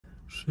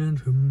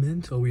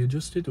Sentimental. We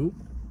adjusted. Oh,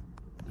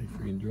 I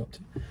freaking dropped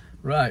it.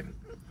 Right.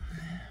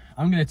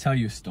 I'm going to tell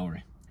you a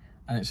story.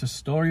 And it's a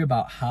story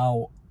about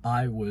how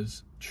I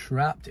was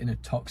trapped in a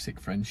toxic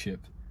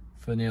friendship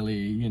for nearly,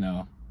 you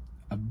know,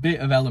 a bit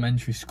of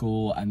elementary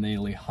school and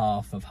nearly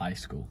half of high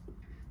school.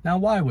 Now,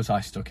 why was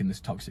I stuck in this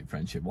toxic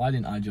friendship? Why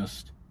didn't I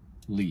just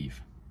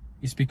leave?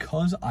 It's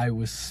because I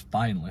was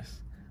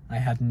spineless. I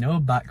had no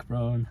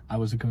backbone. I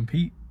was a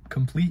complete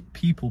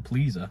people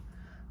pleaser.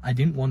 I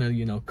didn't want to,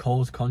 you know,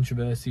 cause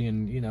controversy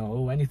and, you know,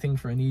 oh, anything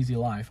for an easy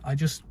life. I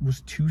just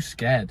was too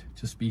scared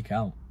to speak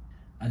out.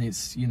 And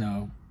it's, you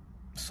know,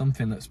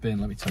 something that's been,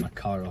 let me turn my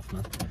car off,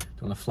 man.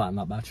 Don't want to flatten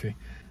that battery.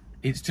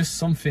 It's just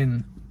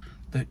something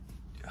that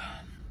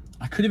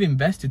I could have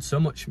invested so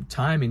much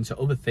time into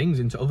other things,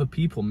 into other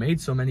people,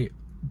 made so many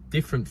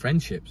different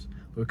friendships.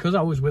 But because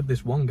I was with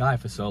this one guy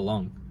for so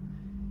long,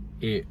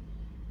 it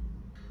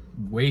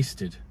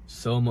wasted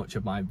so much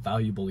of my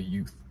valuable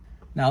youth.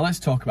 Now let's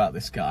talk about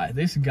this guy.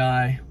 This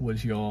guy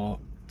was your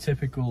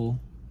typical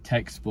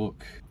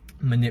textbook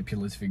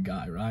manipulative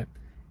guy, right?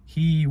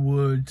 He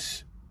would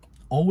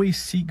always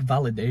seek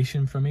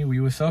validation from me. We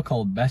were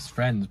so-called best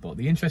friends, but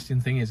the interesting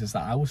thing is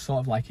that I was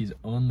sort of like his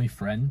only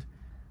friend,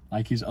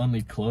 like his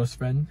only close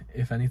friend,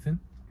 if anything.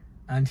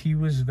 And he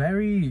was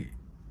very,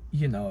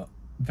 you know,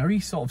 very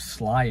sort of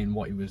sly in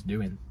what he was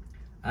doing.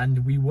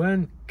 And we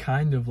weren't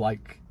kind of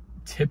like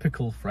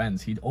typical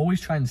friends. He'd always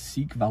try and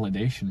seek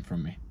validation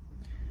from me.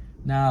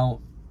 Now,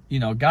 you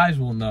know, guys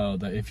will know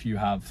that if you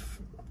have,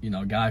 you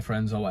know, guy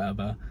friends or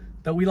whatever,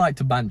 that we like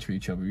to banter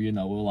each other, you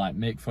know, we'll like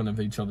make fun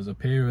of each other's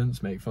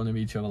appearance, make fun of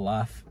each other,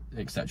 laugh,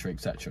 etc,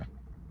 etc.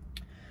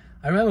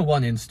 I remember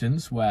one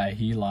instance where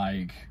he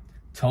like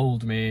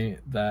told me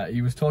that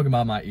he was talking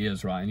about my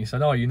ears, right? And he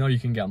said, oh, you know, you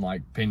can get them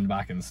like pinned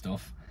back and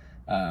stuff,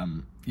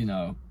 you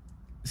know,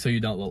 so you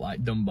don't look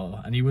like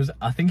Dumbo. And he was,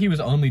 I think he was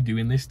only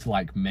doing this to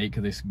like make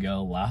this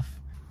girl laugh.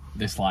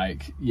 This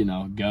like, you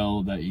know,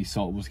 girl that he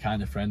sort of was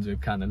kind of friends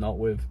with, kind of not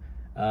with.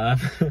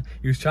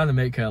 He was trying to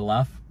make her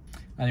laugh,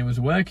 and it was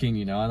working,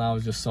 you know, and I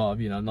was just sort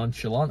of, you know,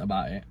 nonchalant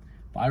about it.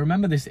 But I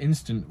remember this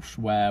instance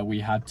where we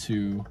had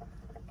to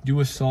do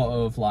a sort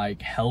of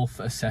like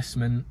health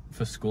assessment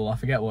for school. I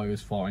forget what it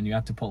was for, and you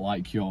had to put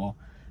like your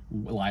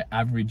like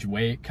average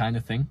weight kind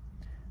of thing.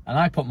 And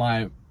I put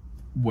my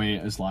weight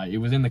as like, it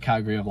was in the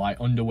category of like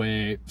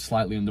underweight,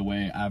 slightly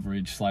underweight,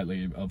 average,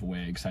 slightly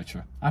overweight,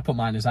 etc. I put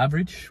mine as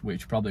average,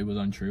 which probably was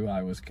untrue.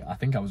 I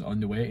think I was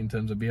underweight in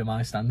terms of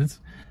BMI standards.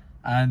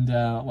 And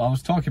well, I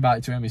was talking about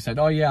it to him. He said,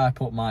 oh yeah, I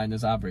put mine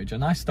as average.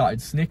 And I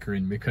started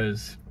snickering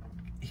because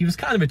he was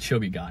kind of a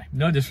chubby guy.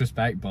 No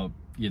disrespect, but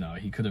you know,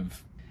 he could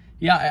have,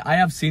 yeah, I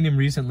have seen him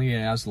recently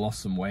and he has lost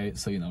some weight,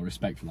 so you know,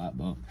 respect for that.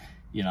 But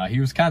you know, he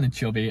was kind of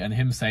chubby, and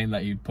him saying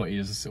that he'd put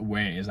his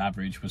weight as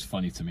average was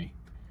funny to me.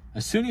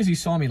 As soon as he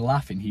saw me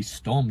laughing, he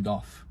stormed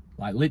off.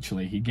 Like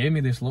literally, he gave me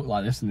this look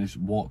like this and just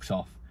walks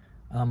off.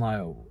 And I'm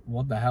like,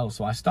 what the hell?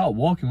 So I start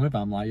walking with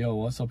him. I'm like, yo,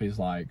 what's up? He's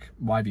like,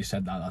 why have you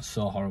said that? That's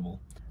so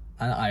horrible.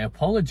 And I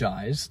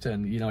apologized,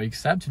 and you know, he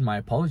accepted my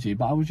apology.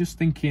 But I was just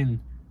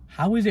thinking,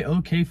 how is it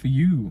okay for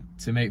you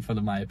to make fun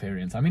of my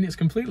appearance? I mean, it's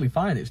completely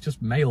fine. It's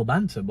just male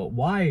banter. But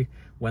why,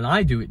 when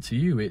I do it to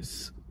you,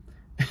 it's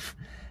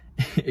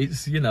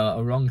it's, you know,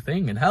 a wrong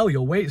thing? And hell,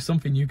 your weight's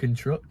something you can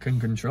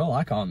control.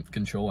 I can't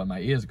control where my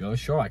ears go.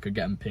 Sure, I could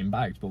get them pinned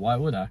back, but why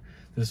would I?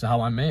 This is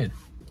how I'm made.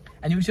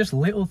 And it was just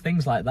little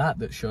things like that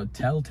that showed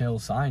telltale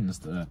signs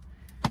that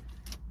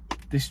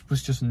this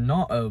was just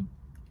not a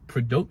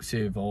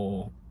productive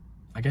or,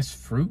 I guess,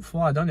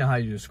 fruitful, I don't know how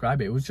you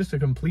describe it. It was just a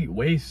complete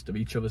waste of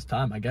each other's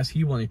time. I guess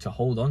he wanted to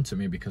hold on to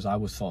me because I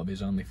was sort of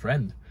his only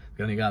friend,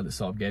 the only guy that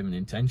sort of gave him an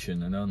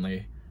intention, and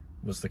only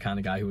was the kind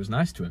of guy who was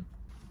nice to him.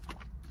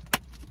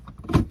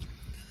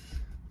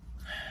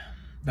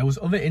 There was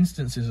other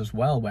instances as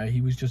well where he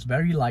was just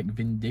very like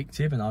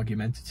vindictive and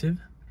argumentative.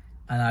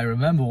 And I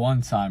remember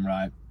one time,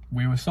 right,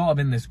 we were sort of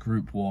in this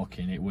group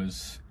walking. It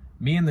was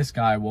me and this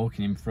guy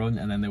walking in front,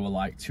 and then there were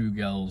like two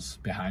girls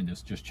behind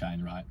us just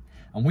chatting, right?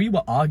 And we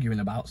were arguing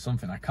about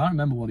something. I can't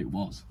remember what it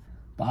was,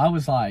 but I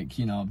was like,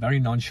 you know,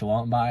 very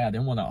nonchalant about it. I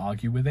didn't want to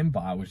argue with him,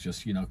 but I was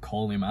just, you know,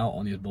 calling him out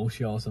on his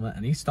bullshit or something.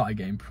 And he started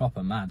getting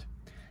proper mad.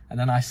 And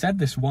then I said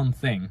this one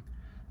thing,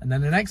 and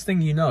then the next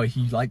thing you know,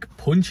 he like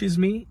punches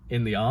me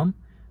in the arm.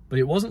 But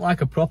it wasn't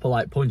like a proper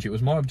like punch. It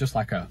was more of just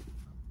like a,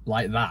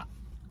 like that.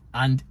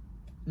 And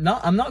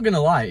I'm not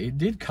gonna lie, it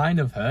did kind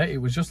of hurt. It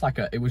was just like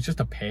it was just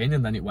a pain,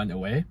 and then it went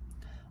away.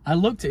 I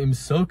looked at him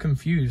so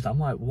confused. I'm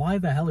like, why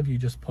the hell have you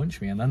just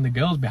punched me? And then the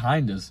girls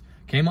behind us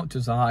came up to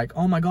us and like,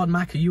 oh my God,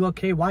 Mac, are you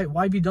okay? Why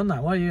have you done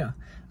that? Why are you?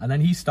 And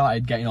then he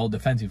started getting all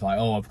defensive, like,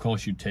 oh, of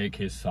course you take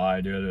his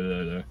side.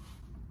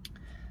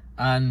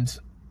 And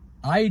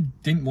I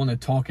didn't want to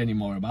talk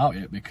anymore about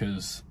it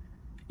because,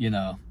 you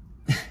know,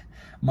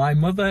 my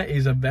mother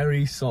is a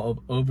very sort of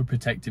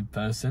overprotective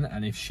person,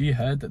 and if she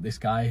heard that this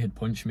guy had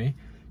punched me,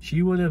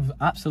 she would have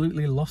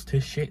absolutely lost her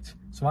shit.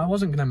 So I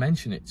wasn't going to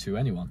mention it to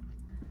anyone.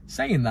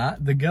 Saying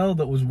that, the girl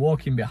that was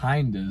walking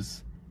behind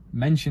us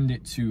mentioned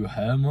it to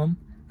her mum,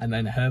 and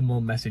then her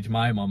mum messaged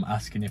my mum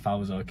asking if I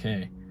was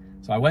okay.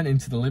 So I went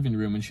into the living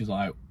room and she's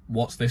like,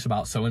 what's this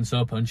about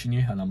so-and-so punching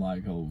you? And I'm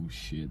like, oh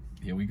shit,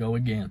 here we go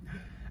again.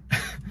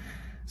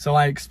 So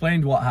I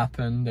explained what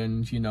happened,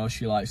 and you know,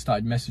 she like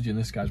started messaging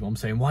this guy's mom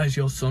saying, why is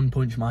your son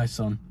punch my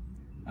son?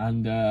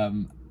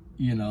 And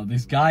you know,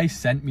 this guy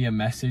sent me a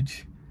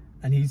message,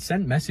 and he'd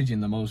sent message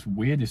in the most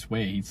weirdest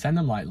way. He'd send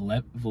them like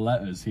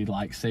letters. He'd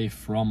like say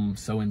from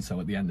so-and-so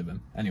at the end of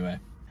them. Anyway,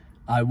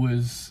 I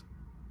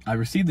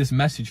received this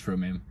message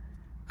from him,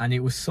 and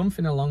it was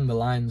something along the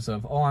lines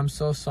of, oh, I'm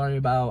so sorry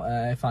about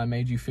if I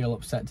made you feel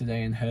upset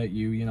today and hurt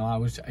you. You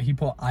know,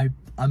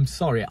 I'm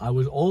sorry, I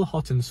was all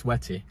hot and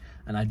sweaty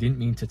and I didn't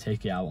mean to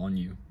take it out on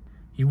you.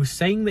 He was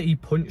saying that he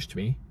punched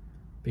me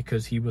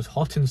because he was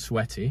hot and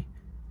sweaty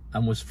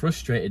and was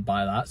frustrated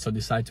by that, so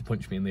decided to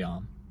punch me in the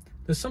arm.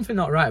 There's something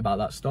not right about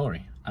that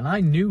story, and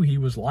I knew he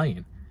was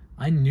lying.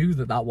 I knew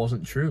that that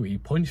wasn't true. He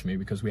punched me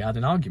because we had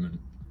an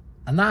argument.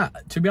 And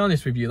that, to be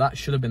honest with you, that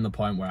should have been the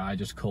point where I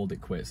just called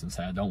it quits and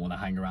said, I don't want to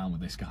hang around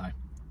with this guy.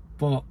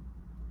 But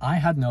I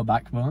had no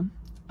backbone.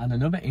 And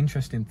another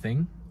interesting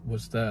thing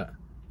was that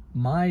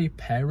my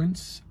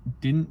parents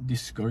didn't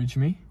discourage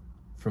me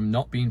from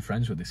not being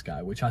friends with this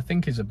guy, which I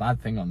think is a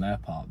bad thing on their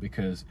part,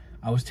 because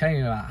I was telling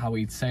them about how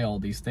he'd say all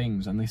these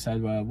things, and they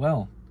said,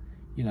 well,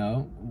 you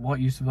know, what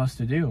are you supposed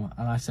to do?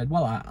 And I said,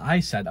 well,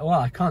 I said, well,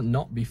 I can't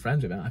not be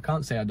friends with him. I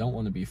can't say I don't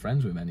want to be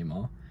friends with him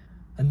anymore.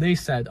 And they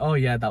said, oh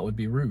yeah, that would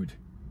be rude.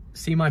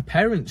 See, my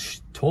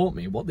parents taught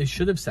me what they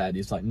should have said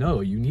is like,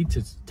 no, you need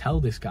to tell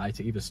this guy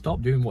to either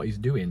stop doing what he's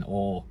doing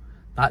or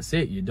that's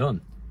it, you're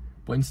done.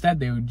 But instead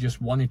they just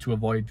wanted to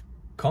avoid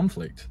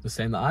conflict, the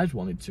same that I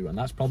wanted to. And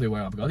that's probably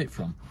where I've got it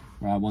from,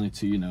 where I wanted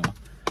to, you know,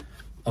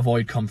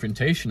 avoid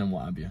confrontation and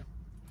what have you.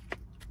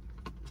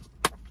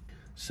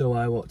 So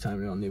what time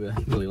are we on?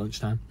 Nearly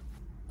lunchtime.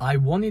 I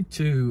wanted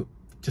to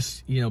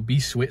just, you know, be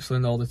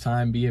Switzerland all the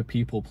time, be a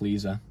people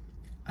pleaser.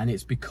 And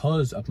it's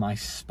because of my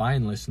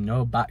spineless,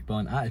 no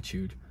backbone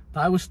attitude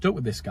that I was stuck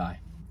with this guy.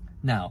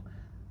 Now,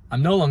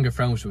 I'm no longer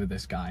friends with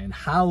this guy. And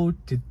how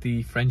did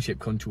the friendship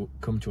come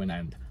to an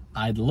end?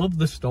 I'd love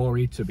the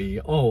story to be,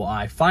 oh,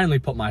 I finally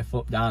put my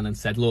foot down and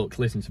said, look,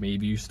 listen to me,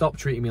 if you stop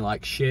treating me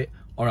like shit,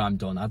 or I'm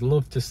done. I'd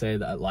love to say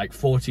that at like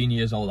 14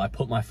 years old, I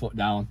put my foot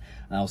down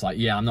and I was like,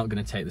 yeah, I'm not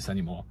going to take this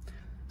anymore.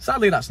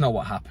 Sadly, that's not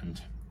what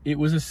happened. It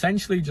was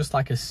essentially just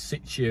like a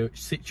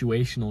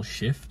situational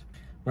shift,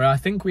 where I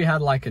think we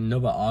had like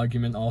another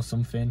argument or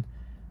something,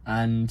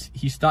 and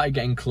he started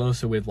getting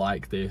closer with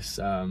like this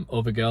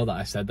other girl that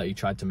I said that he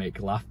tried to make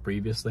laugh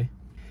previously.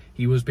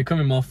 He was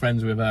becoming more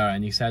friends with her,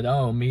 and he said,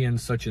 oh, me and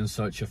such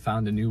have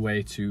found a new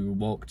way to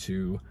walk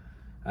to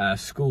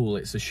school.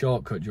 It's a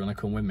shortcut, do you want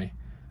to come with me?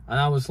 And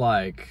I was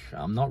like,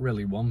 I'm not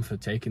really one for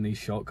taking these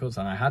shortcuts.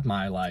 And I had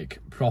my like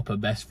proper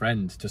best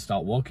friend to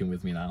start walking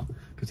with me now,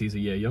 because he's a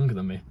year younger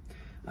than me.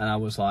 And I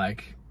was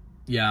like,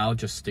 yeah, I'll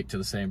just stick to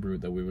the same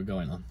route that we were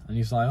going on. And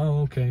he's like,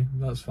 oh, okay,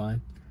 that's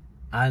fine.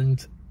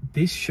 And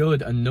this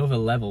showed another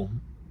level.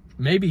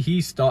 Maybe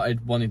he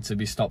started wanting to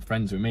be stop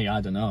friends with me.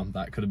 I don't know.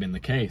 That could have been the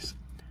case.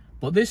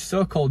 But this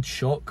so-called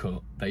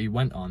shortcut that he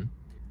went on.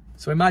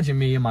 So imagine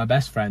me and my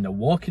best friend are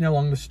walking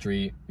along the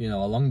street, you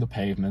know, along the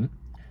pavement.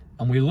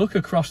 And we look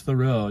across the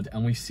road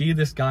and we see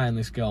this guy and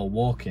this girl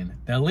walking.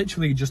 They're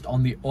literally just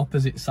on the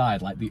opposite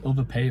side, like the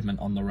other pavement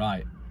on the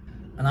right.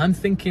 And I'm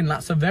thinking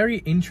that's a very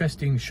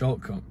interesting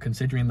shortcut,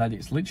 considering that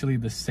it's literally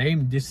the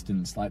same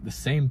distance, like the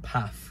same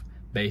path,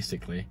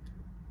 basically.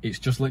 It's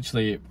just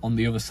literally on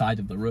the other side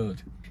of the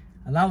road.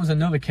 And that was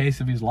another case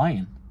of his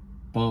lying.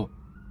 But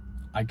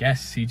I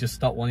guess he just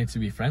stopped wanting to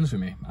be friends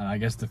with me. And I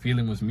guess the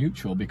feeling was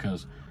mutual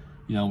because,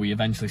 you know, we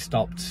eventually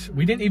stopped.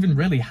 We didn't even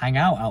really hang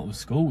out of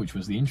school, which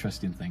was the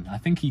interesting thing. I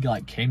think he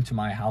like came to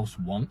my house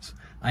once.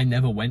 I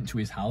never went to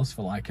his house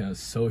for like a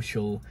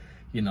social,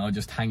 you know,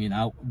 just hanging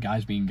out,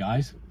 guys being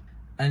guys.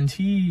 And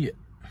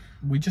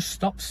we just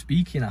stopped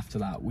speaking after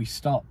that. We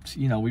stopped,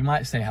 you know, we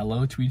might say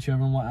hello to each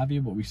other and what have you,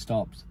 but we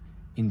stopped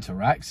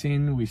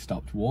interacting, we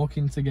stopped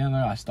walking together,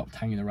 I stopped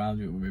hanging around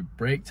with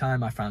break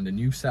time. I found a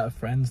new set of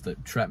friends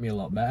that treat me a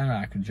lot better,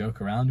 I could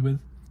joke around with.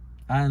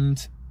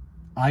 And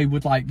I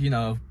would like, you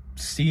know,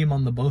 see him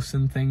on the bus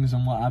and things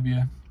and what have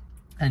you.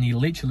 And he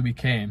literally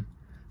became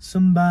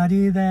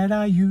somebody that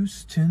I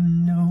used to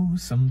know,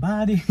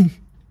 somebody.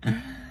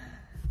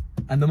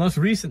 And the most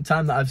recent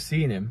time that I've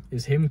seen him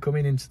is him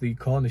coming into the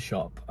corner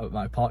shop at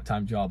my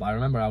part-time job. I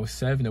remember I was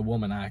serving a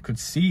woman and I could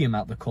see him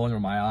at the corner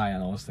of my eye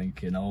and I was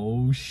thinking,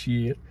 oh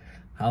shit,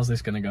 how's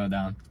this gonna go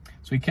down?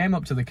 So he came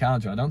up to the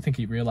counter. I don't think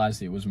he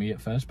realized it was me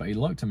at first, but he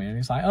looked at me and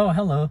he's like, oh,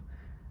 hello.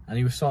 And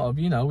he was sort of,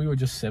 you know, we were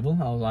just civil.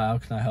 I was like, how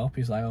can I help?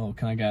 He's like, oh,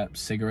 can I get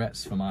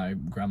cigarettes for my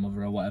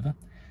grandmother or whatever?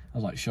 I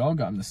was like, sure,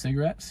 got him the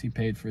cigarettes. He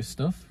paid for his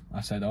stuff. I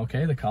said,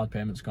 okay, the card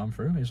payment's gone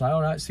through. He's like,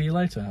 all right, see you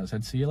later. I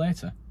said, see you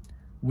later.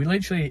 We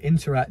literally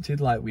interacted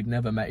like we'd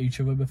never met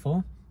each other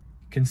before,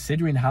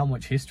 considering how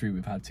much history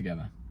we've had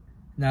together.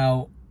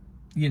 Now,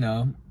 you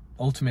know,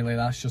 ultimately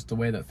that's just the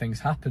way that things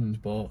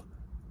happened, but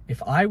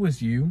if I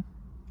was you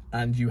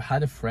and you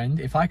had a friend,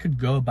 if I could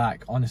go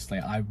back, honestly,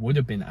 I would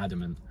have been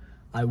adamant.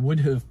 I would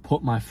have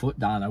put my foot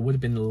down. I would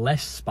have been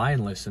less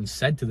spineless and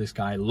said to this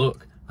guy,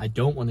 look, I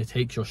don't want to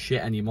take your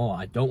shit anymore.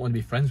 I don't want to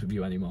be friends with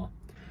you anymore.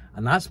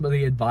 And that's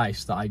the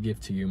advice that I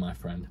give to you, my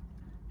friend.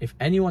 If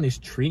anyone is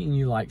treating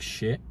you like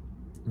shit,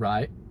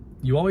 right,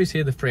 you always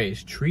hear the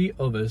phrase, treat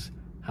others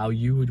how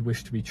you would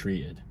wish to be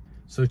treated.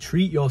 So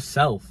treat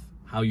yourself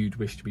how you'd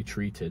wish to be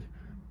treated.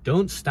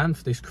 Don't stand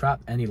for this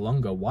crap any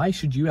longer. Why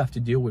should you have to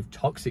deal with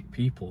toxic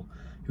people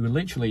who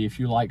literally, if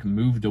you like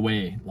moved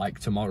away like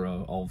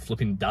tomorrow or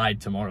flipping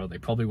died tomorrow, they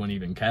probably won't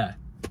even care?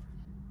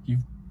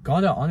 You've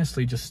got to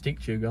honestly just stick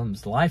to your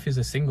guns. Life is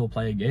a single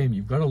player game.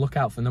 You've got to look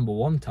out for number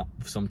one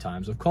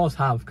sometimes. Of course,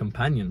 have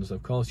companions.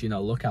 Of course, you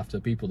know, look after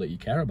people that you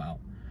care about.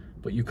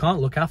 But you can't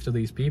look after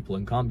these people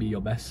and can't be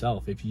your best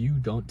self if you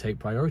don't take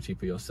priority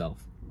for yourself.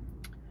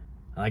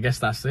 And I guess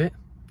that's it.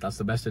 That's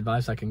the best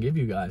advice I can give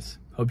you guys.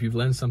 Hope you've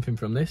learned something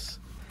from this.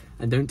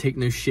 And don't take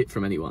no shit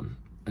from anyone.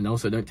 And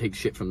also don't take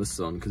shit from the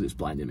sun because it's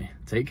blinding me.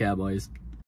 Take care, boys.